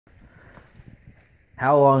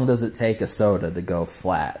how long does it take a soda to go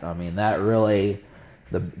flat? I mean, that really,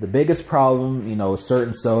 the biggest problem, you know,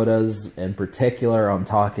 certain sodas in particular, I'm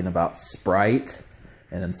talking about Sprite,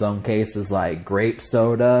 and in some cases like grape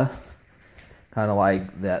soda, kind of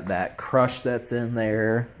like that crush that's in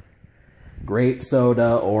there. Grape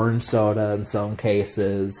soda, orange soda in some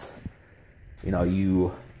cases. You know,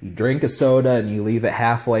 you drink a soda and you leave it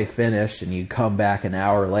halfway finished and you come back an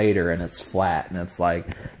hour later and it's flat. And it's like,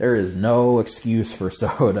 there is no excuse for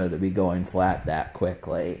soda to be going flat that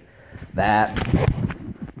quickly. That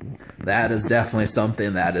is definitely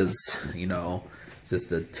something that is, you know,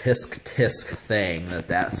 just a tisk thing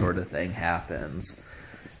that sort of thing happens.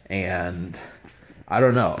 And I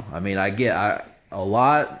don't know. I mean, a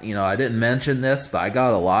lot, you know, I didn't mention this, but I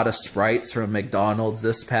got a lot of Sprites from McDonald's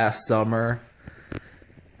this past summer.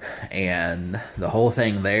 And the whole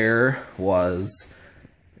thing there was,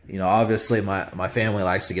 you know, obviously my family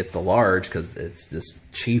likes to get the large because it's just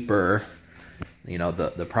cheaper. You know,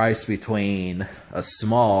 the price between a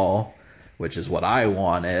small, which is what I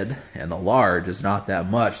wanted, and a large is not that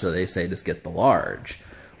much, so they say just get the large.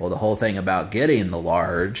 Well, the whole thing about getting the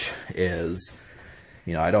large is,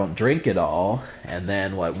 you know, I don't drink it all, and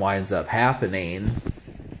then what winds up happening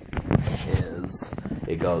is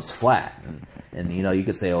it goes flat. And you know, you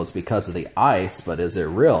could say, oh, it's because of the ice, but is it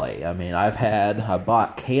really? I mean, I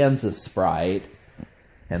bought cans of Sprite,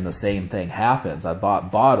 and the same thing happens. I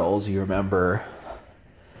bought bottles. You remember,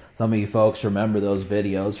 some of you folks remember those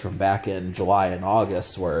videos from back in July and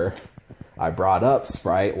August where I brought up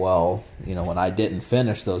Sprite. Well, you know, when I didn't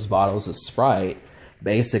finish those bottles of Sprite,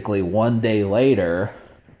 basically one day later,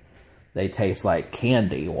 they taste like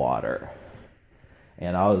candy water.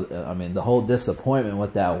 And I mean, the whole disappointment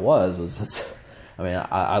with that was just, I mean,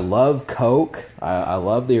 I love Coke. I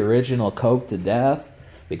love the original Coke to death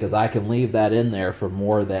because I can leave that in there for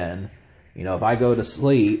more than, you know, if I go to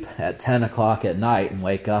sleep at 10 o'clock at night and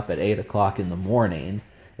wake up at 8 o'clock in the morning,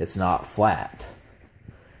 it's not flat.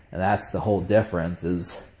 And that's the whole difference.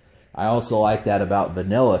 Is I also like that about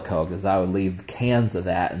vanilla Coke, is I would leave cans of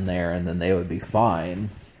that in there and then they would be fine.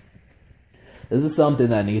 This is something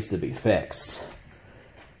that needs to be fixed.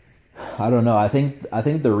 I don't know. I think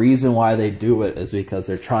the reason why they do it is because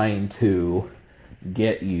they're trying to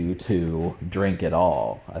get you to drink it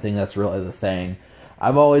all. I think that's really the thing.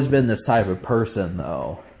 I've always been this type of person,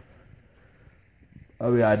 though.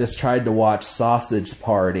 Oh yeah, I just tried to watch Sausage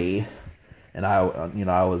Party, and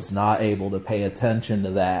I was not able to pay attention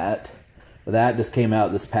to that. But that just came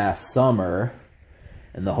out this past summer,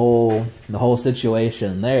 and the whole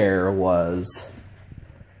situation there was,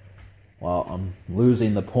 well, I'm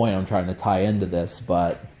losing the point I'm trying to tie into this,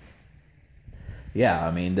 but yeah,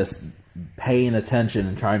 I mean, just paying attention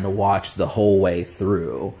and trying to watch the whole way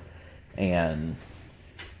through, and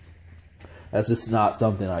that's just not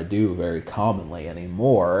something I do very commonly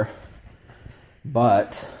anymore.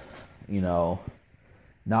 But, you know,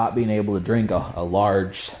 not being able to drink a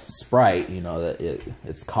large Sprite, you know, that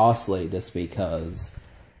it's costly just because,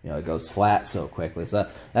 you know, it goes flat so quickly. So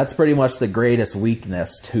that's pretty much the greatest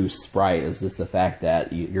weakness to Sprite, is just the fact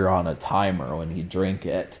that you're on a timer when you drink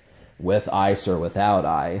it, with ice or without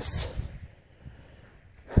ice.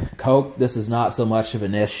 Coke, this is not so much of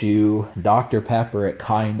an issue. Dr. Pepper, it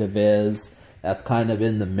kind of is. That's kind of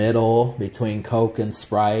in the middle between Coke and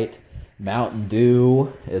Sprite. Mountain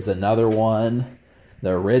Dew is another one.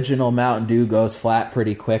 The original Mountain Dew goes flat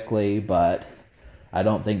pretty quickly, but I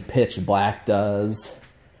don't think Pitch Black does.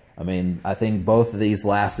 I mean, I think both of these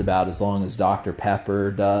last about as long as Dr.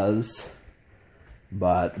 Pepper does.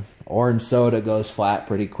 But orange soda goes flat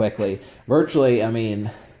pretty quickly. Virtually, I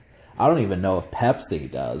mean, I don't even know if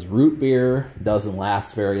Pepsi does. Root beer doesn't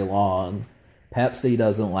last very long. Pepsi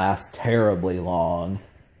doesn't last terribly long.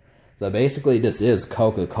 So basically it just is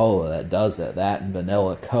Coca-Cola that does it. That and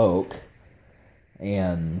vanilla Coke.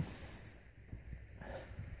 And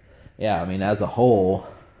yeah, I mean, as a whole,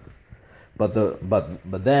 but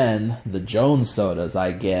then the Jones sodas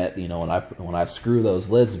I get, you know, when I screw those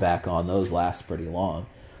lids back on, those last pretty long.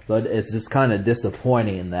 So it's just kind of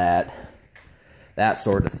disappointing that that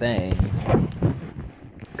sort of thing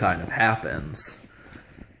kind of happens.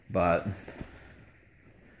 But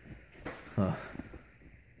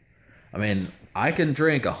I mean, I can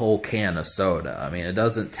drink a whole can of soda. I mean, it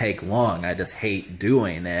doesn't take long. I just hate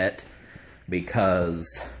doing it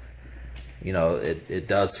because, you know, it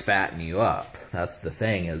does fatten you up. That's the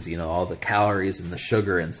thing, is, you know, all the calories and the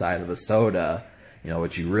sugar inside of a soda, you know,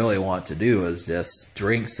 what you really want to do is just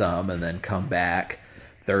drink some and then come back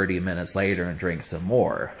 30 minutes later and drink some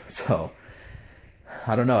more. So,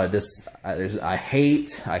 I don't know,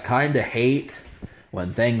 I kind of hate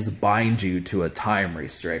when things bind you to a time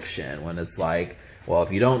restriction, when it's like, well,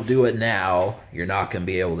 if you don't do it now, you're not going to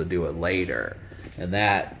be able to do it later. And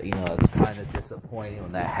that, you know, it's kind of disappointing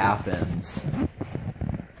when that happens,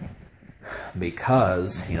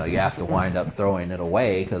 because, you know, you have to wind up throwing it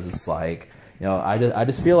away, because it's like, you know, I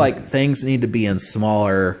just feel like things need to be in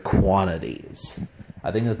smaller quantities.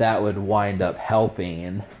 I think that would wind up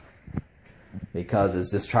helping, because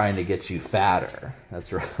it's just trying to get you fatter.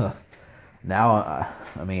 That's right. Now,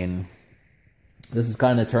 I mean, this is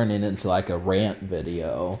kind of turning into like a rant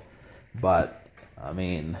video, but I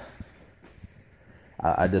mean,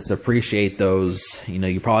 I just appreciate those, you know,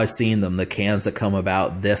 you've probably seen them, the cans that come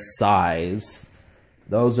about this size.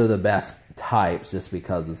 Those are the best types, just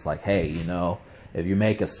because it's like, hey, you know, if you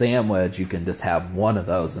make a sandwich, you can just have one of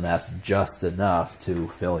those, and that's just enough to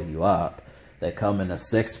fill you up. They come in a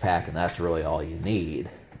 6-pack, and that's really all you need.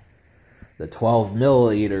 The 12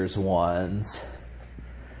 milliliters ones,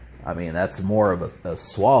 I mean, that's more of a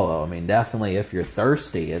swallow. I mean, definitely if you're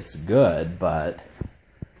thirsty, it's good, but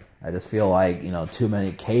I just feel like, you know, too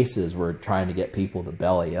many cases we're trying to get people to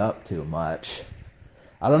belly up too much.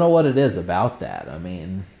 I don't know what it is about that. I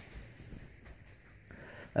mean,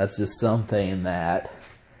 that's just something that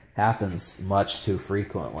happens much too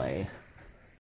frequently.